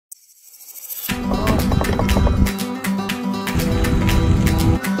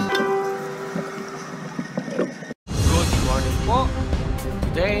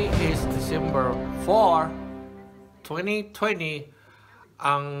2020,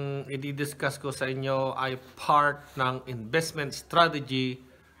 ang i-discuss ko sa inyo ay part ng investment strategy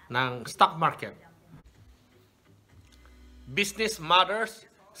ng stock market. Business Matters,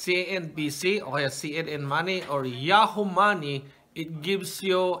 CNBC o kaya CNN Money or Yahoo Money, it gives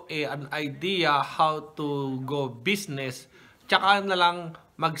you an idea how to go business. Tsaka na lang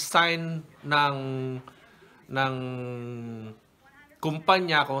mag-sign ng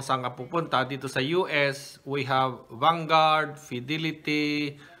kumpanya kung saan ka pupunta. Dito sa US, we have Vanguard,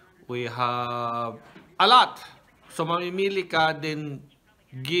 Fidelity, we have a lot. So mamimili ka, then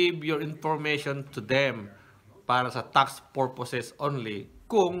give your information to them para sa tax purposes only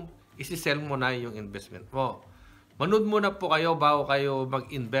kung isi-sell mo na yung investment mo. Manood muna po kayo bago kayo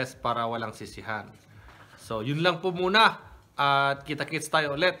mag-invest para walang sisihan. So yun lang po muna at kita-kits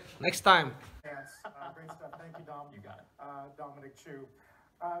tayo ulit next time. Great stuff. Thank you, Dom. You got it. Dominic Chu.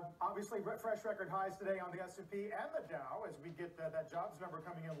 Obviously, fresh record highs today on the S&P and the Dow as we get that jobs number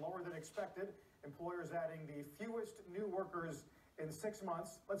coming in lower than expected. Employers adding the fewest new workers in 6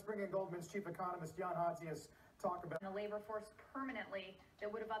 months. Let's bring in Goldman's chief economist, Jan Hatzius, talk about the labor force permanently that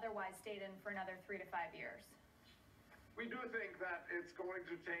would have otherwise stayed in for another 3 to 5 years. We do think that it's going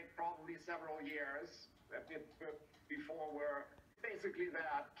to take probably several years before we're basically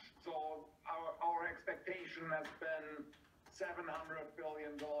that. So our expectation has been $700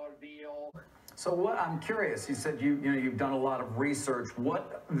 billion deal. So what I'm curious, you said you've done a lot of research.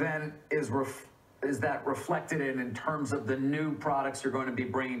 What then is that reflected in terms of the new products you're going to be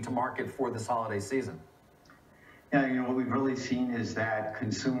bringing to market for this holiday season? Yeah, what we've really seen is that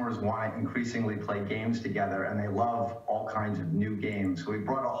consumers want to increasingly play games together, and they love all kinds of new games. So we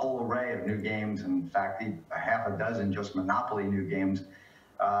brought a whole array of new games, in fact, a half a dozen just Monopoly new games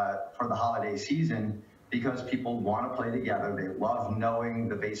for the holiday season, because people want to play together. They love knowing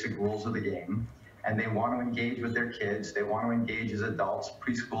the basic rules of the game, and they want to engage with their kids. They want to engage as adults,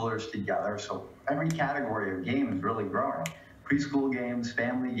 preschoolers together. So every category of game is really growing. Preschool games,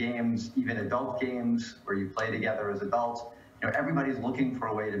 family games, even adult games where you play together as adults. Everybody's looking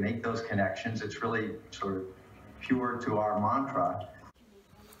for a way to make those connections. It's really sort of pure to our mantra.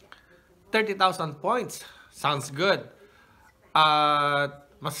 30,000 points. Sounds good.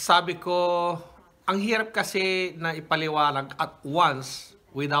 Masasabi ko, ang hirap kasi na ipaliwanag at once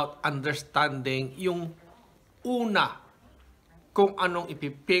without understanding yung una kung anong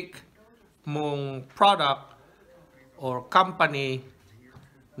ipipick mong product or company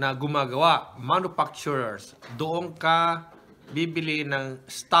na gumagawa, manufacturers. Doon ka bibili ng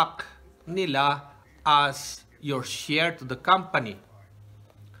stock nila as your share to the company.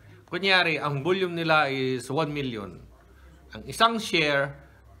 Kunyari, ang volume nila is 1 million. Ang isang share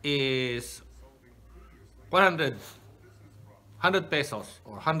is 100 pesos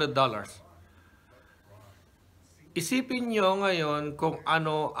or $100. Isipin nyo ngayon kung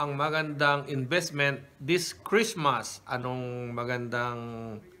ano ang magandang investment this Christmas. Anong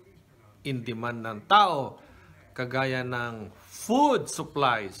magandang in-demand ng tao. Kagaya ng food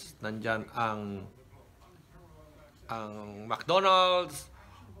supplies. Nandyan ang McDonald's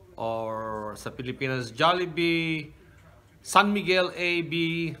or sa Pilipinas Jollibee, San Miguel AB,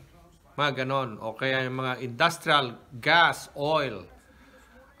 mga ganon. O kaya yung mga industrial gas, oil.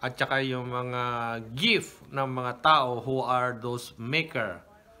 At saka yung mga gift ng mga tao who are those maker.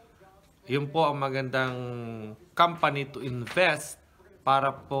 Yun po ang magandang company to invest para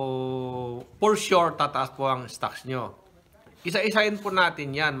po for sure tataas po ang stocks nyo. Isa-isahin po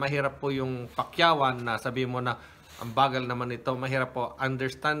natin yan. Mahirap po yung pakyawan na sabi mo na ang bagal naman ito. Mahirap po.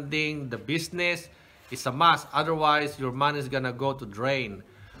 Understanding the business is a must. Otherwise, your money is gonna go to drain.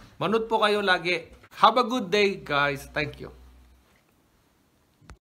 Manood po kayo lagi. Have a good day, guys. Thank you.